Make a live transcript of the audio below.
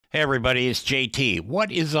Hey everybody, it's JT.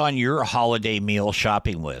 What is on your holiday meal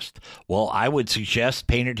shopping list? Well, I would suggest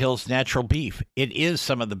Painted Hills Natural Beef. It is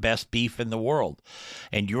some of the best beef in the world.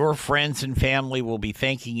 And your friends and family will be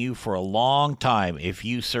thanking you for a long time if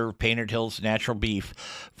you serve Painted Hills Natural Beef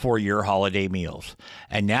for your holiday meals.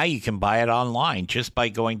 And now you can buy it online just by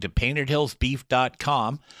going to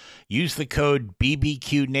paintedhillsbeef.com. Use the code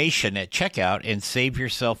BBQNation at checkout and save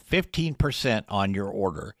yourself 15% on your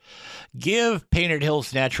order. Give Painted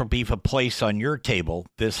Hills Natural Beef a place on your table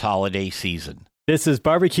this holiday season. This is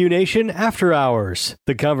Barbecue Nation After Hours,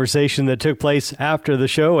 the conversation that took place after the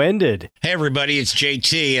show ended. Hey everybody, it's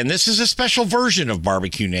JT, and this is a special version of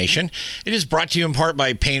Barbecue Nation. It is brought to you in part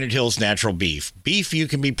by Painted Hills Natural Beef. Beef you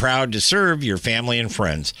can be proud to serve your family and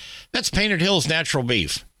friends. That's Painted Hills Natural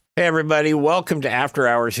Beef. Hey everybody, welcome to After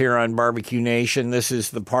Hours here on Barbecue Nation. This is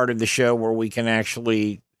the part of the show where we can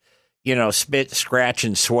actually, spit, scratch,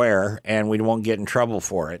 and swear, and we won't get in trouble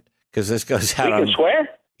for it, because this goes out on... We can swear?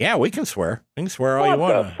 Yeah, we can swear. We can swear all you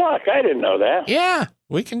want. What the fuck? I didn't know that. Yeah,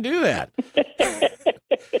 we can do that.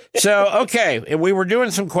 So, okay, we were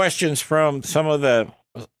doing some questions from some of the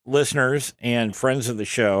listeners and friends of the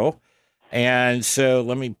show, and so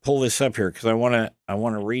let me pull this up here, because I want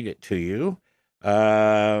to read it to you.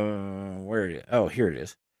 Where it is? Oh, here it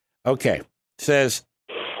is. Okay. It says,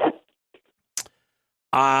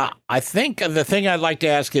 I think the thing I'd like to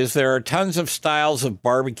ask is there are tons of styles of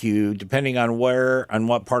barbecue depending on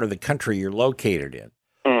what part of the country you're located in.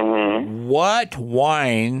 Mm-hmm. What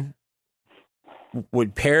wine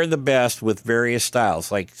would pair the best with various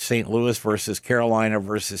styles, like St. Louis versus Carolina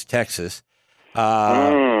versus Texas,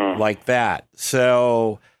 like that?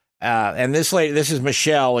 So, and this lady, this is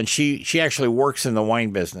Michelle, and she actually works in the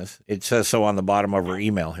wine business. It says so on the bottom of her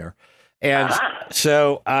email here. And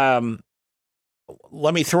so,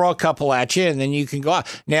 let me throw a couple at you, and then you can go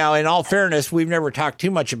out. Now, in all fairness, we've never talked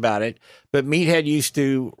too much about it, but Meathead used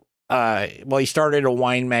to, he started a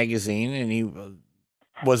wine magazine, and he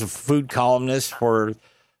was a food columnist for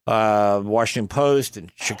Washington Post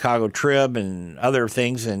and Chicago Trib and other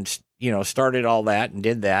things, and, started all that and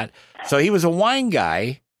did that. So he was a wine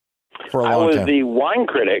guy for a long time. I was the wine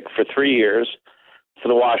critic for 3 years for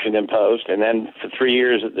the Washington Post, and then for 3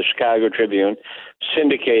 years at the Chicago Tribune,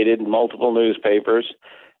 syndicated in multiple newspapers,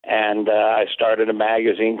 and I started a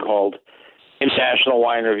magazine called International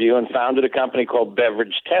Wine Review and founded a company called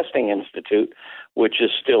Beverage Testing Institute, which is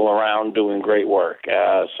still around doing great work.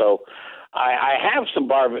 So I have some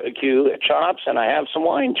barbecue chops, and I have some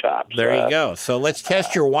wine chops. There you go. So let's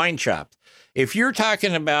test your wine chops. If you're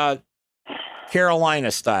talking about Carolina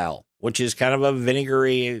style, which is kind of a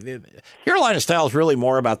vinegary. Carolina style is really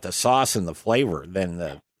more about the sauce and the flavor than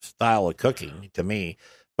the style of cooking to me.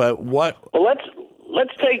 But what? Well,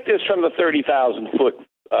 let's take this from the 30,000 foot,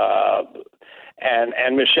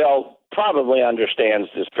 and Michelle probably understands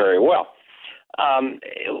this very well.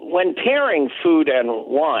 When pairing food and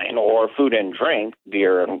wine, or food and drink,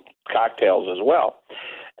 beer and cocktails as well,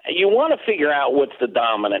 you want to figure out what's the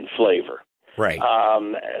dominant flavor. Right.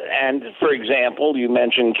 And for example, you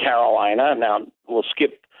mentioned Carolina. Now we'll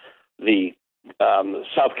skip the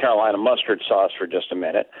South Carolina mustard sauce for just a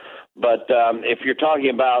minute. But if you're talking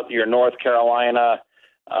about your North Carolina,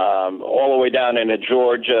 all the way down into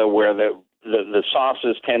Georgia, where the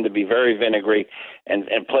sauces tend to be very vinegary, and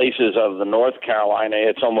places of the North Carolina,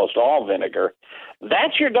 it's almost all vinegar.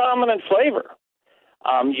 That's your dominant flavor.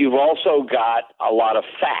 You've also got a lot of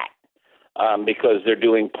fat because they're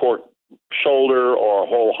doing pork shoulder or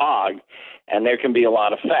whole hog, and there can be a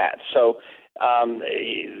lot of fat. So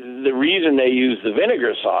the reason they use the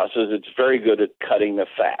vinegar sauce is it's very good at cutting the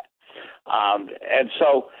fat. And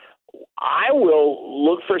so I will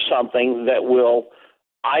look for something that will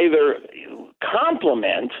either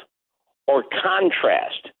complement or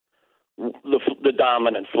contrast the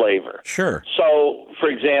dominant flavor. Sure. So, for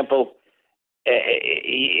example,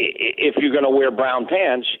 if you're going to wear brown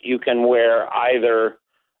pants, you can wear either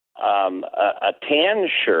a tan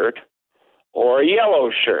shirt or a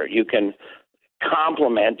yellow shirt. You can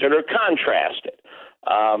complement it or contrast it.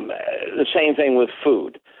 The same thing with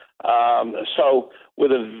food. So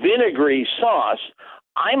with a vinegary sauce,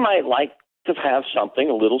 I might like to have something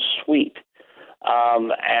a little sweet.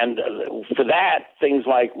 And for that, things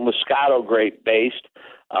like Moscato grape based,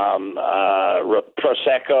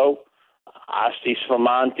 Prosecco, Asti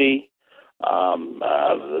Sfumanti,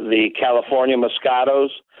 the California Moscatos,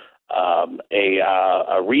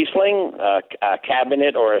 a Riesling, a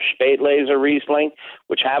Cabinet or a Spätlese Riesling,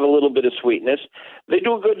 which have a little bit of sweetness. They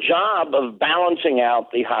do a good job of balancing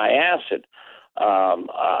out the high acid.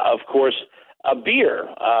 Of course, a beer,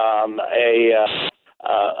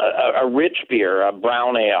 a rich beer, a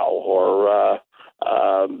brown ale, or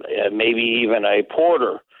maybe even a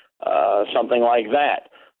porter, something like that,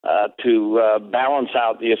 to balance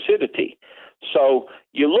out the acidity. So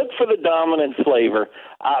you look for the dominant flavor.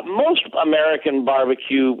 Most American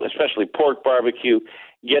barbecue, especially pork barbecue,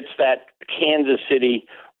 gets that Kansas City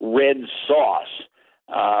red sauce,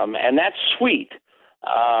 and that's sweet.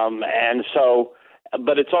 And so,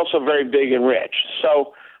 but it's also very big and rich.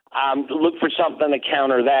 So look for something to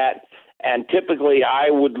counter that. And typically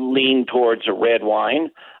I would lean towards a red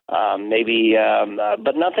wine, maybe,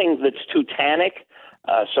 but nothing that's too tannic.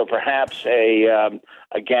 So perhaps a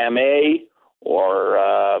Gamay, or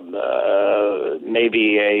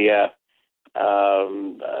maybe a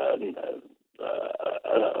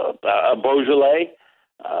Beaujolais,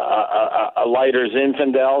 a lighter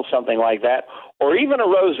Zinfandel, something like that, or even a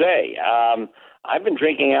rosé. I've been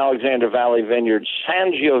drinking Alexander Valley Vineyard's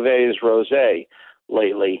Sangiovese rosé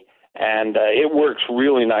lately, and it works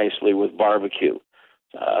really nicely with barbecue,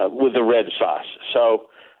 with the red sauce. So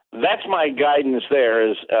that's my guidance there,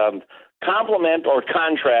 is complement or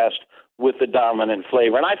contrast with the dominant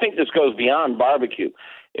flavor. And I think this goes beyond barbecue.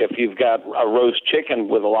 If you've got a roast chicken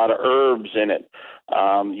with a lot of herbs in it,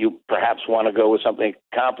 you perhaps want to go with something that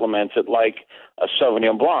complements it, like a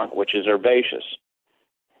Sauvignon Blanc, which is herbaceous.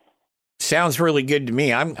 Sounds really good to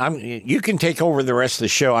me. You can take over the rest of the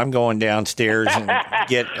show. I'm going downstairs and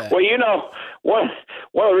get. Well, you know, one of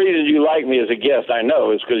the reasons you like me as a guest, I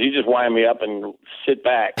know, is because you just wind me up and sit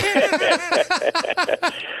back. Get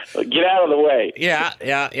out of the way.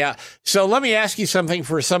 Yeah. So let me ask you something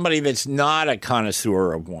for somebody that's not a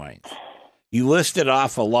connoisseur of wines. You listed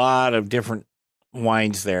off a lot of different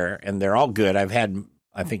wines there, and they're all good. I've had,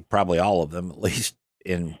 I think, probably all of them, at least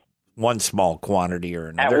in one small quantity or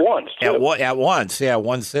another. At once, too. At once, yeah,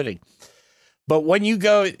 one sitting. But when you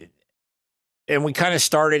go, and we kind of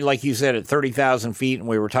started, like you said, at 30,000 feet, and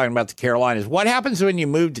we were talking about the Carolinas. What happens when you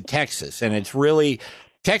move to Texas? And it's really,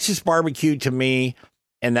 Texas barbecue to me,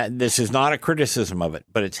 and that this is not a criticism of it,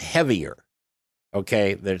 but it's heavier.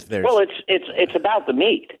 Okay, there's well, it's about the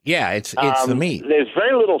meat. Yeah, it's the meat. There's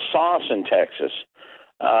very little sauce in Texas.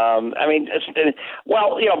 I mean,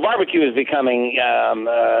 well, you know, barbecue is becoming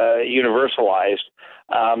universalized,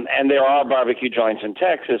 and there are barbecue joints in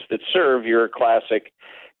Texas that serve your classic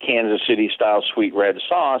Kansas City style sweet red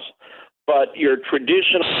sauce. But your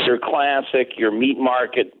traditional, your classic, your meat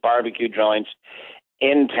market barbecue joints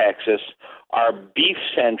in Texas are beef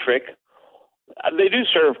centric. They do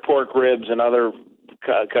serve pork ribs and other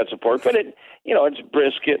cuts of pork, but it's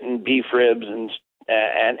brisket and beef ribs and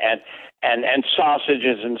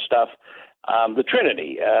sausages and stuff. The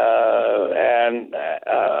Trinity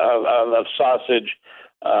of sausage,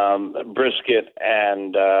 brisket,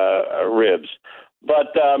 and ribs.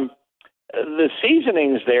 But the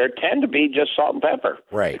seasonings there tend to be just salt and pepper.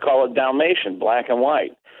 Right. They call it Dalmatian, black and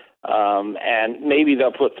white. And maybe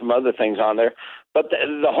they'll put some other things on there. But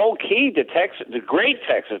the whole key to Texas, the great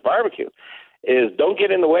Texas barbecue, is don't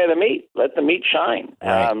get in the way of the meat. Let the meat shine.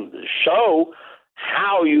 Right. Show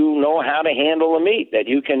how you know how to handle the meat, that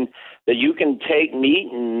you can take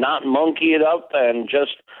meat and not monkey it up and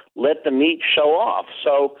just let the meat show off.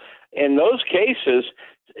 So in those cases,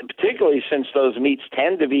 particularly since those meats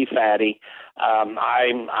tend to be fatty,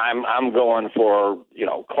 I'm going for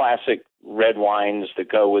classic red wines that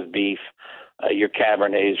go with beef, your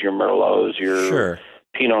Cabernets, your Merlots, your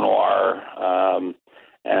Pinot Noir,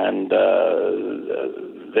 and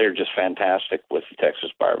they're just fantastic with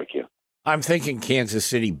Texas barbecue. I'm thinking Kansas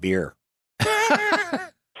City beer.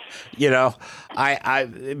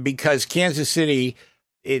 Because Kansas City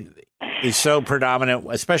is so predominant,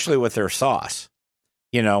 especially with their sauce.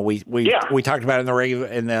 We talked about it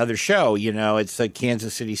in the other show. It's a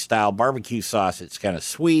Kansas City style barbecue sauce. It's kind of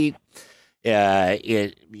sweet.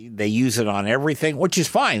 They use it on everything, which is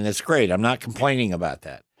fine. That's great. I'm not complaining about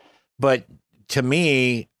that. But to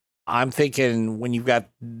me, I'm thinking when you've got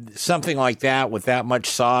something like that with that much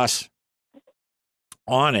sauce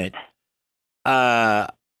on it, to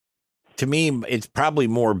me, it's probably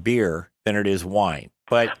more beer than it is wine.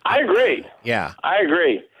 But I agree. Yeah, I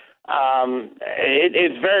agree.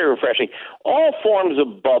 It's very refreshing. All forms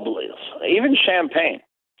of bubblies, even champagne,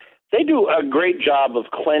 they do a great job of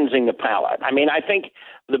cleansing the palate. I mean, I think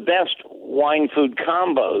the best wine food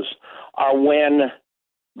combos are when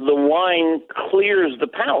the wine clears the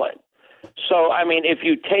palate. So, I mean, if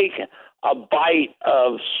you take a bite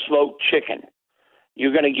of smoked chicken,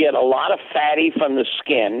 you're going to get a lot of fatty from the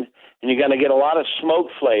skin, and you're going to get a lot of smoke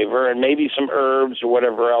flavor and maybe some herbs or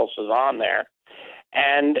whatever else is on there.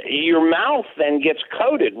 And your mouth then gets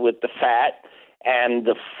coated with the fat and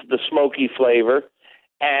the smoky flavor,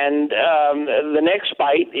 and the next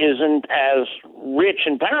bite isn't as rich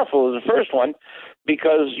and powerful as the first one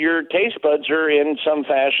because your taste buds are in some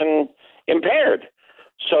fashion impaired.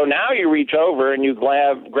 So now you reach over and you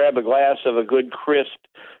grab a glass of a good, crisp,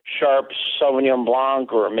 sharp Sauvignon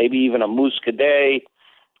Blanc or maybe even a Muscadet,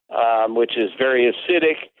 which is very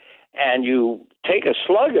acidic, and you take a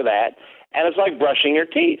slug of that, and it's like brushing your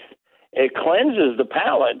teeth. It cleanses the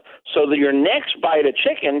palate so that your next bite of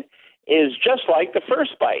chicken is just like the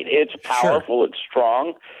first bite. It's powerful, It's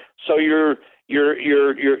strong. So you're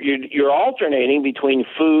alternating between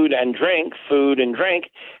food and drink,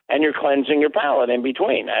 and you're cleansing your palate in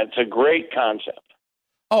between. That's a great concept.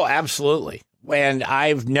 Oh, absolutely. And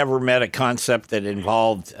I've never met a concept that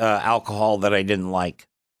involved alcohol that I didn't like,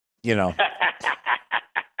 you know.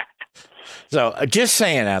 So just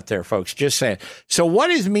saying out there, folks, just saying. So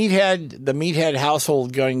what is the Meathead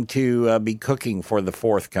household going to be cooking for the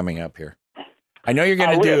 4th coming up here? I know you're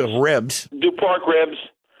going to do ribs. Do pork ribs.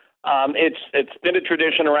 It's been a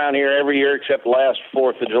tradition around here every year except last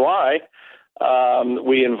 4th of July.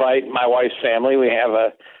 We invite my wife's family. We have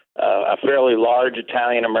a fairly large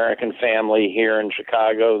Italian-American family here in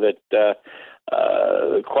Chicago that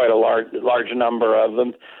quite a large number of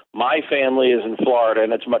them. My family is in Florida,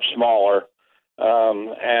 and it's much smaller.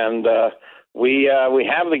 We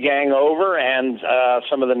have the gang over and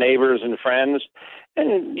some of the neighbors and friends,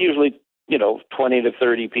 and usually 20 to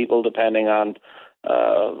 30 people, depending on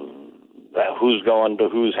who's going to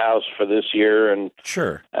whose house for this year and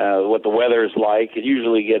what the weather is like. It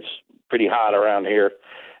usually gets pretty hot around here,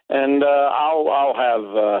 and I'll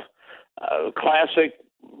have classic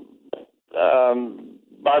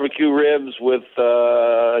barbecue ribs with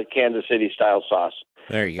Kansas City style sauce.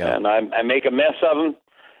 There you go. And I make a mess of them.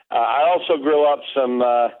 I also grill up some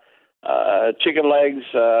chicken legs.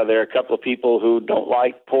 There are a couple of people who don't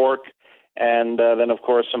like pork. And then, of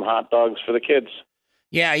course, some hot dogs for the kids.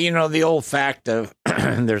 Yeah, the old fact of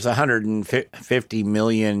there's 150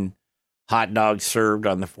 million hot dogs served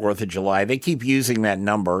on the 4th of July. They keep using that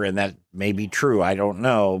number, and that may be true. I don't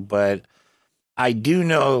know. But I do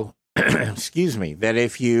know, excuse me, that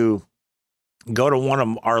if you go to one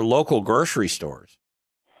of our local grocery stores,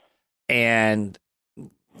 and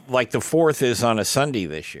like the 4th is on a Sunday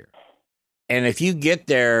this year, and if you get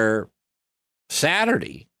there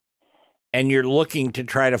Saturday and you're looking to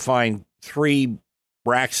try to find 3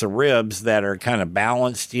 racks of ribs that are kind of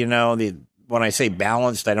balanced, when I say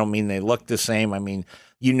balanced, I don't mean they look the same. I mean,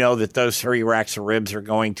 that those 3 racks of ribs are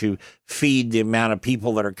going to feed the amount of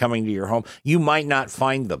people that are coming to your home. You might not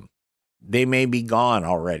find them. They may be gone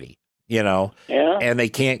already, and they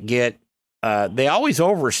can't get, they always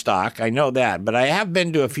overstock. I know that, but I have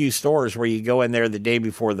been to a few stores where you go in there the day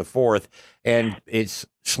before the 4th and it's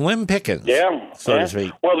slim pickings, so to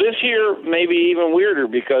speak. Well, this year may be even weirder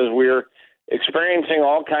because we're experiencing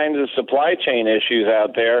all kinds of supply chain issues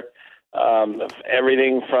out there.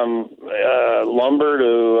 Everything from lumber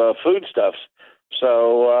to foodstuffs.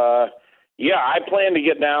 So, I plan to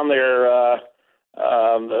get down there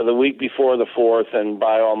the week before the 4th and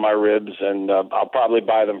buy all my ribs, and I'll probably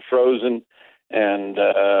buy them frozen and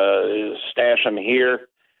stash them here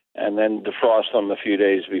and then defrost them a few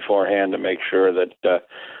days beforehand to make sure that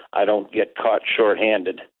I don't get caught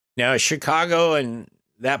short-handed. Now, is Chicago and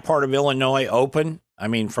that part of Illinois open? I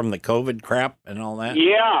mean, from the COVID crap and all that?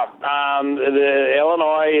 Yeah. The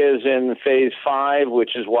Illinois is in phase 5,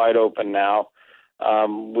 which is wide open now.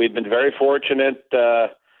 We've been very fortunate. The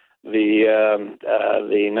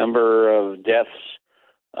number of deaths,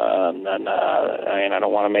 I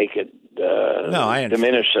don't want to make it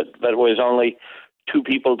diminish it, but it was only 2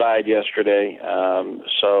 people died yesterday.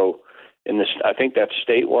 So I think that's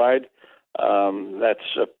statewide.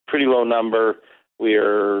 That's a pretty low number. We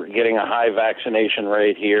are getting a high vaccination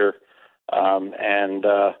rate here, and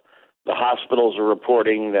the hospitals are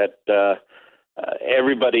reporting that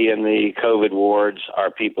everybody in the COVID wards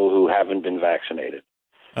are people who haven't been vaccinated.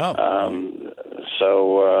 We're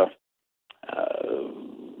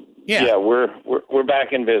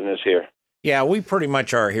back in business here. Yeah, we pretty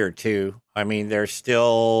much are here too. I mean, there's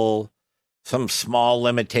still some small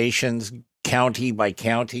limitations county by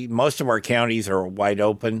county. Most of our counties are wide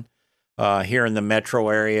open. Here in the metro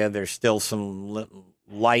area, there's still some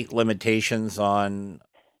light limitations on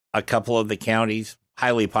a couple of the counties,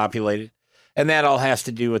 highly populated. And that all has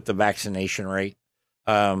to do with the vaccination rate.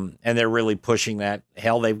 And they're really pushing that.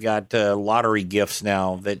 Hell, they've got lottery gifts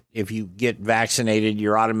now that if you get vaccinated,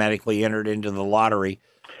 you're automatically entered into the lottery.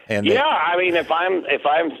 And I mean, if I'm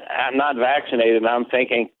not vaccinated, I'm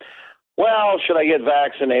thinking, well, should I get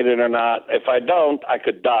vaccinated or not? If I don't, I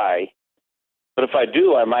could die. But if I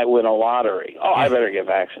do, I might win a lottery. Oh, I better get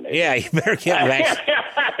vaccinated. Yeah, you better get vaccinated.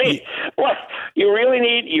 I mean, what you really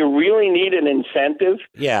need an incentive.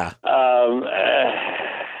 Yeah.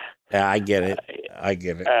 Yeah, I get it.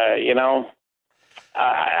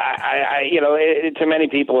 To many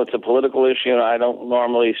people, it's a political issue. I don't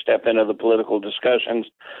normally step into the political discussions,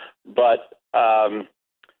 but vaccines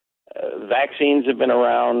have been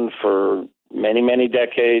around for many, many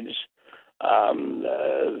decades.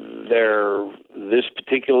 This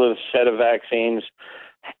particular set of vaccines,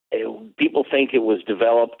 people think it was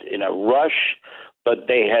developed in a rush, but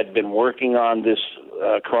they had been working on this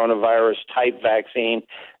coronavirus type vaccine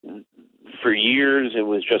for years. It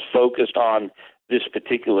was just focused on this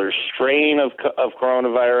particular strain of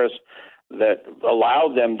coronavirus that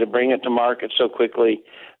allowed them to bring it to market so quickly.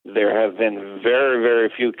 There have been very, very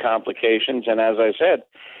few complications. And as I said,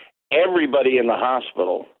 everybody in the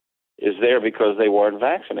hospital is there because they weren't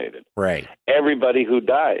vaccinated. Right. Everybody who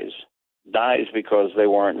dies because they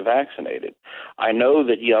weren't vaccinated. I know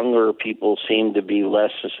that younger people seem to be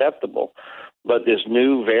less susceptible, but this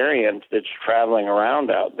new variant that's traveling around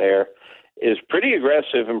out there is pretty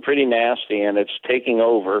aggressive and pretty nasty, and it's taking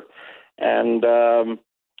over. And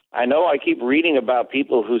I know I keep reading about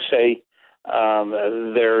people who say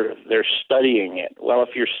they're studying it. Well,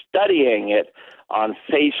 if you're studying it on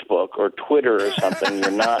Facebook or Twitter or something, you're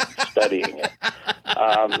not studying it.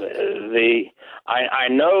 I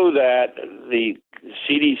know that the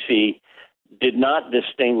CDC did not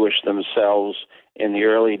distinguish themselves in the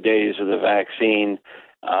early days of the vaccine,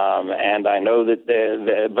 and I know that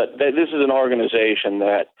this is an organization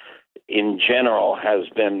that, in general, has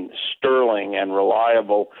been sterling and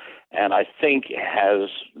reliable, and I think has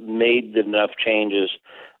made enough changes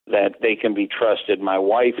that they can be trusted. My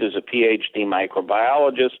wife is a PhD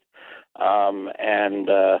microbiologist, and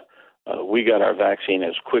we got our vaccine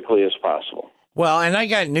as quickly as possible. Well, and I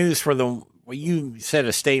got news for them. You said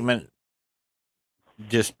a statement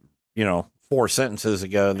just, 4 sentences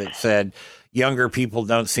ago that said younger people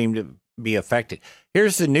don't seem to be affected.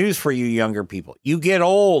 Here's the news for you younger people. You get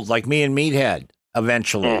old like me and Meathead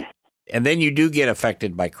eventually, and then you do get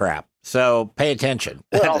affected by crap. So pay attention.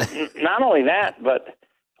 Well, not only that, but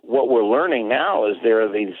what we're learning now is there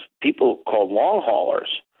are these people called long haulers,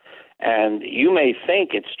 and you may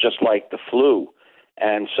think it's just like the flu,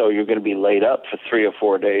 and so you're going to be laid up for 3 or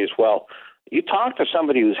 4 days. Well, you talk to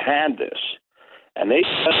somebody who's had this, and they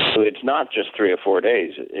say it's not just 3 or 4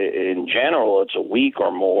 days. In general, it's a week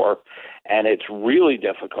or more, and it's really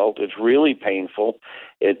difficult. It's really painful.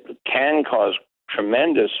 It can cause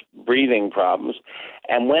tremendous breathing problems,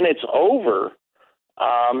 and when it's over,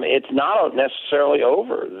 it's not necessarily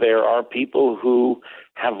over. There are people who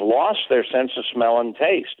have lost their sense of smell and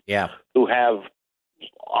taste, who have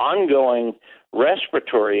ongoing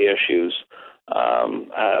respiratory issues.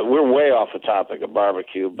 We're way off the topic of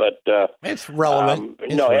barbecue, but it's relevant.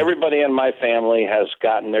 Everybody in my family has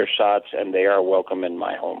gotten their shots, and they are welcome in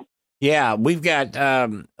my home. Yeah, we've got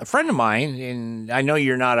a friend of mine, and I know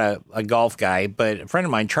you're not a golf guy, but a friend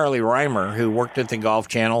of mine, Charlie Reimer, who worked at the Golf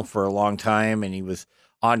Channel for a long time, and he was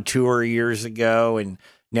on tour years ago, and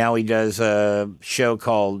now he does a show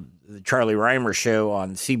called The Charlie Reimer Show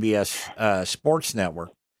on CBS Sports Network.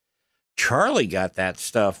 Charlie got that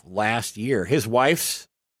stuff last year. His wife's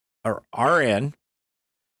are RN,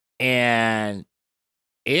 and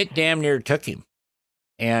it damn near took him.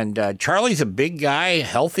 And Charlie's a big guy,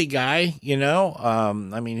 healthy guy, he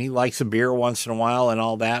likes a beer once in a while and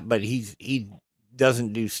all that, but he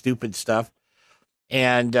doesn't do stupid stuff.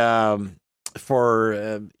 And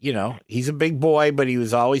he's a big boy, but he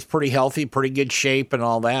was always pretty healthy, pretty good shape and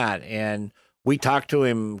all that. And we talked to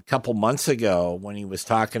him a couple months ago when he was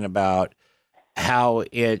talking about how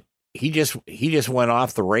he just went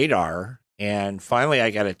off the radar. And finally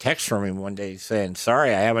I got a text from him one day saying,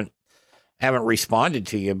 sorry, I haven't responded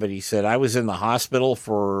to you, but he said, I was in the hospital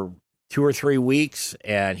for 2 or 3 weeks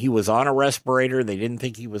and he was on a respirator. They didn't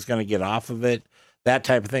think he was going to get off of it, that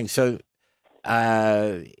type of thing. So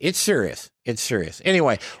it's serious. It's serious.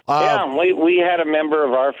 Anyway. We had a member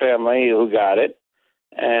of our family who got it,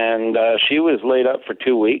 and she was laid up for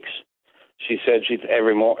 2 weeks. She said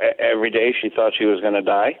every day she thought she was going to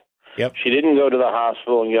die. Yep. She didn't go to the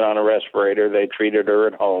hospital and get on a respirator. They treated her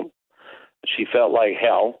at home. She felt like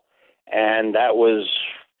hell. And that was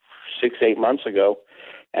 6-8 months ago,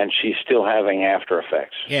 and she's still having after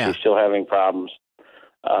effects. Yeah. She's still having problems.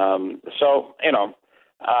 Aside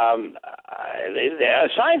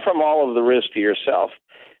from all of the risk to yourself,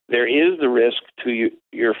 there is the risk to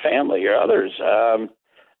your family, your others.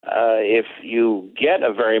 If you get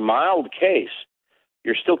a very mild case,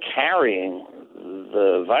 you're still carrying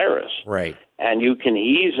the virus. Right. And you can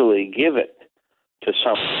easily give it to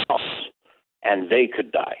someone else, and they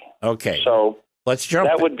could die. Okay. So let's jump.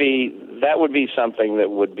 That would be something that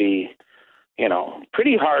would be,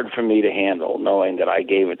 pretty hard for me to handle, knowing that I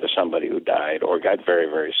gave it to somebody who died or got very,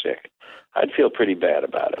 very sick. I'd feel pretty bad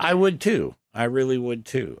about it. I would too. I really would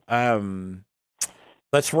too.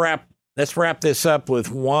 Let's wrap this up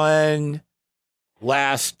with one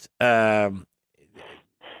last. I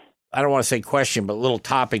don't want to say question, but little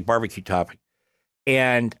topic, barbecue topic.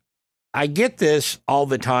 And I get this all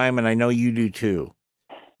the time, and I know you do too.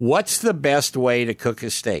 What's the best way to cook a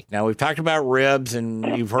steak? Now, we've talked about ribs,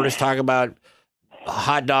 and you've heard us talk about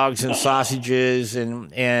hot dogs and sausages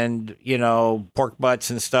and pork butts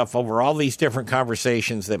and stuff over all these different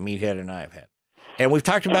conversations that Meathead and I have had. And we've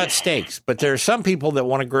talked about steaks, but there are some people that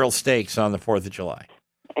want to grill steaks on the 4th of July.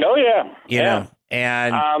 Oh, yeah. You know,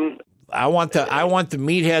 and I want the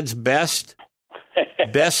Meathead's best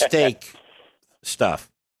steak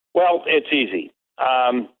stuff. Well, it's easy.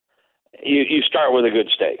 You start with a good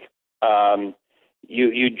steak.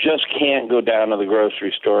 You just can't go down to the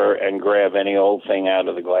grocery store and grab any old thing out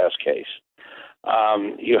of the glass case.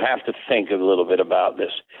 You have to think a little bit about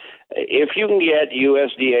this. If you can get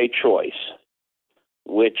USDA Choice,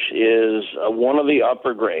 which is one of the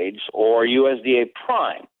upper grades, or USDA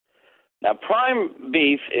Prime. Now, prime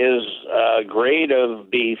beef is a grade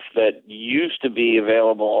of beef that used to be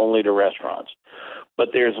available only to restaurants. But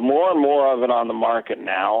there's more and more of it on the market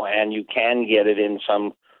now, and you can get it in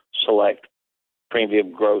some select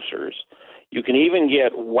premium grocers. You can even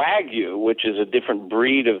get Wagyu, which is a different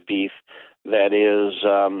breed of beef that is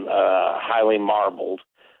highly marbled.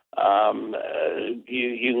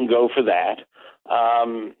 You can go for that.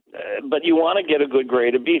 But you want to get a good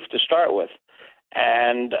grade of beef to start with.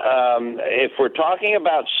 And if we're talking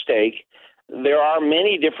about steak, there are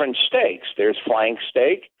many different steaks. There's flank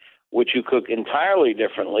steak, which you cook entirely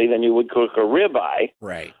differently than you would cook a ribeye.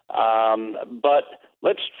 Right. But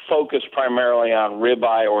let's focus primarily on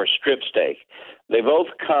ribeye or strip steak. They both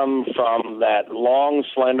come from that long,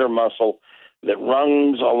 slender muscle that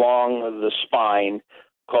runs along the spine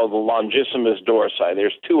called the longissimus dorsi.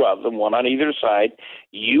 There's two of them, one on either side.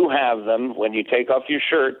 You have them when you take off your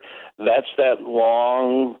shirt. That's that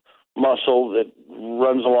long muscle that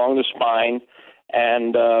runs along the spine,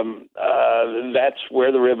 and that's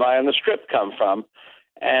where the ribeye and the strip come from.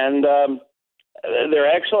 And they're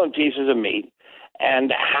excellent pieces of meat.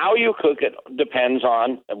 And how you cook it depends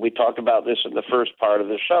on, and we talked about this in the first part of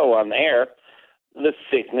the show on the air, the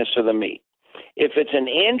thickness of the meat. If it's an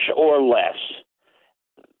inch or less,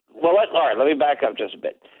 well, all right, let me back up just a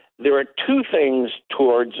bit. There are two things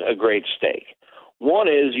towards a great steak. One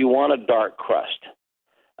is you want a dark crust.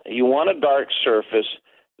 You want a dark surface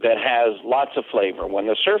that has lots of flavor. When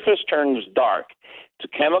the surface turns dark,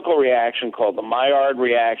 it's a chemical reaction called the Maillard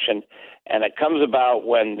reaction, and it comes about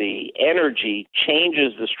when the energy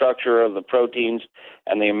changes the structure of the proteins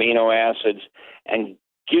and the amino acids and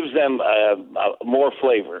gives them more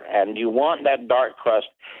flavor. And you want that dark crust,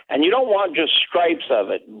 and you don't want just stripes of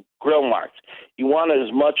it, grill marks. You want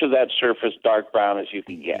as much of that surface dark brown as you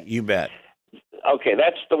can get. You bet. Okay,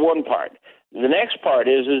 that's the one part. The next part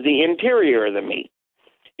is the interior of the meat.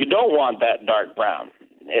 You don't want that dark brown.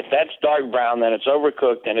 If that's dark brown, then it's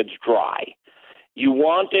overcooked and it's dry. You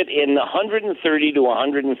want it in the 130 to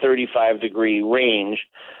 135 degree range,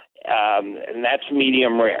 and that's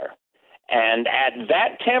medium rare. And at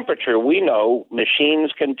that temperature, we know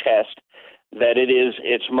machines can test that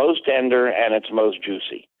it's most tender and it's most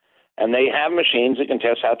juicy. And they have machines that can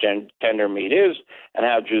test how tender meat is and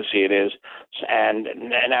how juicy it is. And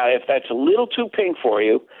now, if that's a little too pink for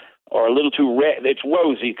you or a little too red, it's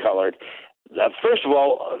rosy colored. First of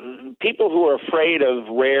all, people who are afraid of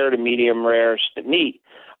rare to medium rare meat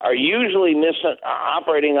are usually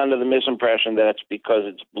operating under the misimpression that it's because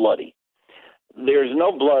it's bloody. There's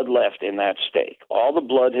no blood left in that steak. All the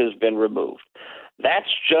blood has been removed. That's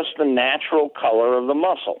just the natural color of the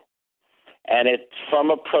muscle. And it's from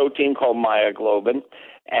a protein called myoglobin.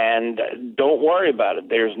 And don't worry about it.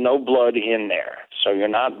 There's no blood in there. So you're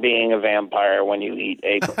not being a vampire when you eat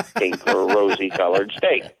a pink or rosy colored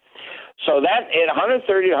steak. So that at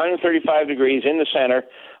 130 to 135 degrees in the center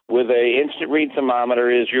with a instant read thermometer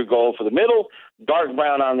is your goal for the middle, dark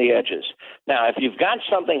brown on the edges. Now, if you've got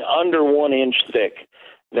something under 1 inch thick,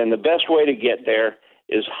 then the best way to get there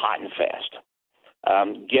is hot and fast.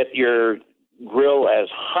 Get your grill as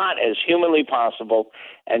hot as humanly possible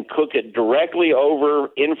and cook it directly over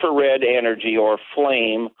infrared energy or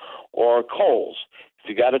flame or coals. If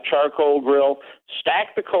you got a charcoal grill,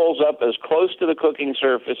 stack the coals up as close to the cooking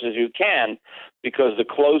surface as you can, because the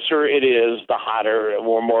closer it is, the hotter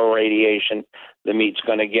or more radiation the meat's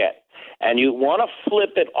going to get. And you want to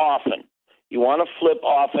flip it often. You want to flip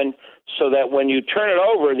often so that when you turn it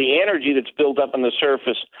over, the energy that's built up on the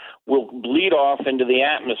surface will bleed off into the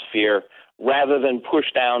atmosphere rather than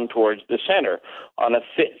push down towards the center. On a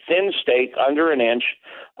thin steak, under an inch,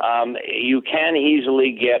 you can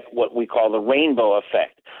easily get what we call the rainbow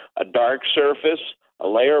effect. A dark surface, a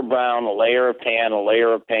layer of brown, a layer of tan, a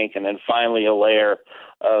layer of pink, and then finally a layer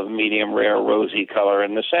of medium rare rosy color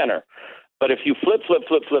in the center. But if you flip,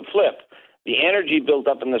 the energy built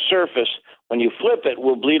up in the surface, when you flip it,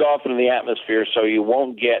 will bleed off into the atmosphere, so you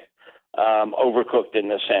won't get overcooked in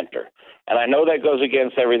the center. And I know that goes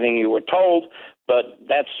against everything you were told, but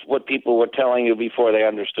that's what people were telling you before they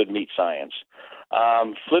understood meat science.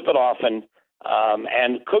 Flip it often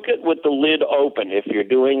and cook it with the lid open if you're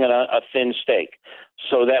doing a thin steak,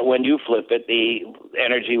 so that when you flip it, the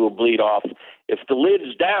energy will bleed off. If the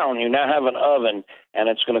lid's down, you now have an oven, and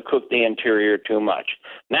it's going to cook the interior too much.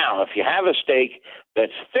 Now, if you have a steak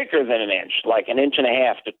that's thicker than an inch, like 1.5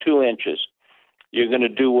 inches to 2 inches, you're going to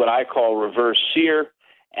do what I call reverse sear,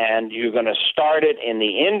 and you're going to start it in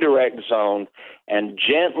the indirect zone and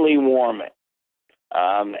gently warm it.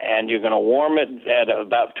 And you're going to warm it at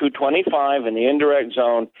about 225 in the indirect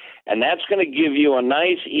zone, and that's going to give you a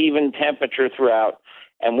nice even temperature throughout.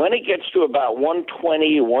 And when it gets to about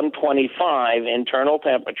 120, 125 internal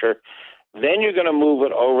temperature, then you're going to move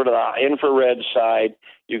it over to the infrared side.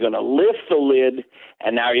 You're going to lift the lid,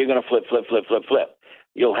 and now you're going to flip.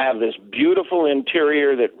 You'll have this beautiful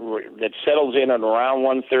interior that settles in at around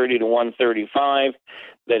 130 to 135,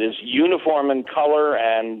 that is uniform in color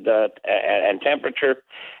and temperature,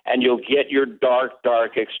 and you'll get your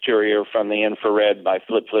dark exterior from the infrared by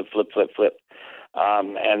flip.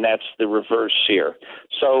 And that's the reverse sear.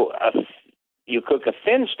 So you cook a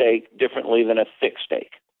thin steak differently than a thick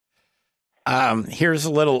steak. Here's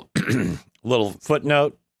a little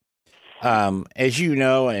footnote. As you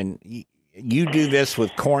know, and you do this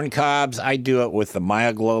with corn cobs, I do it with the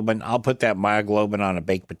myoglobin. I'll put that myoglobin on a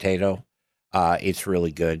baked potato. It's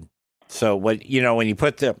really good. So when you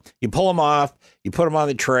pull them off, you put them on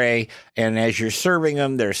the tray, and as you're serving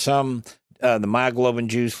them, there's some the myoglobin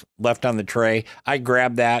juice left on the tray. I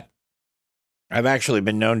grab that. I've actually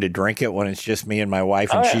been known to drink it when it's just me and my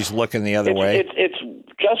wife, and she's looking the other way. It's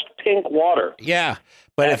just pink water. Yeah,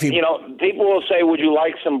 but if people will say, "Would you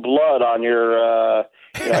like some blood on your?"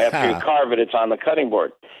 After you carve it, it's on the cutting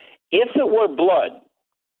board. If it were blood,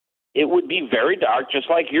 it would be very dark, just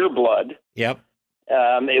like your blood. Yep.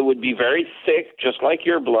 It would be very thick, just like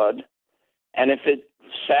your blood. And if it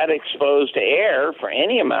sat exposed to air for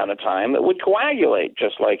any amount of time, it would coagulate,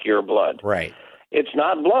 just like your blood. Right. It's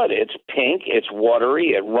not blood. It's pink. It's watery.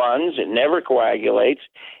 It runs. It never coagulates.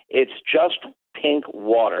 It's just pink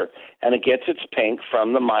water. And it gets its pink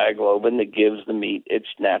from the myoglobin that gives the meat its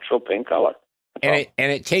natural pink color. And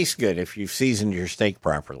it tastes good if you've seasoned your steak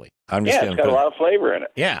properly. It's got a lot of flavor in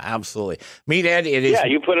it. Yeah, absolutely. Meathead, it is. Yeah,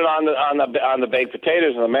 you put it on the baked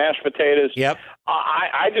potatoes and the mashed potatoes. Yep.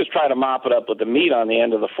 I just try to mop it up with the meat on the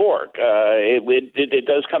end of the fork. It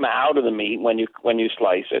does come out of the meat when you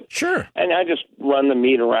slice it. Sure. And I just run the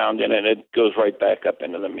meat around in it, and it goes right back up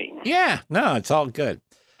into the meat. Yeah. No, it's all good.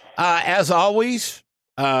 As always,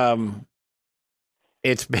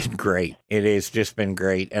 it's been great. It has just been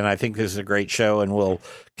great, and I think this is a great show. And we'll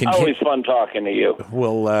continue. Always fun talking to you.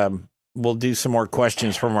 We'll do some more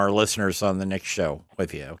questions from our listeners on the next show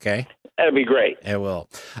with you. Okay, that'd be great. It will.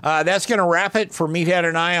 That's going to wrap it for Meathead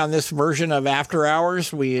and I on this version of After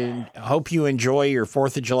Hours. We hope you enjoy your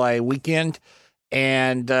 4th of July weekend,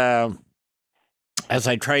 and as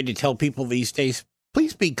I tried to tell people these days,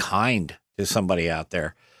 please be kind to somebody out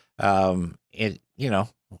there. It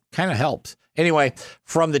kind of helps. Anyway,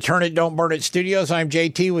 from the Turn It, Don't Burn It studios, I'm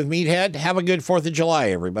JT with Meathead. Have a good 4th of July,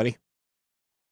 everybody.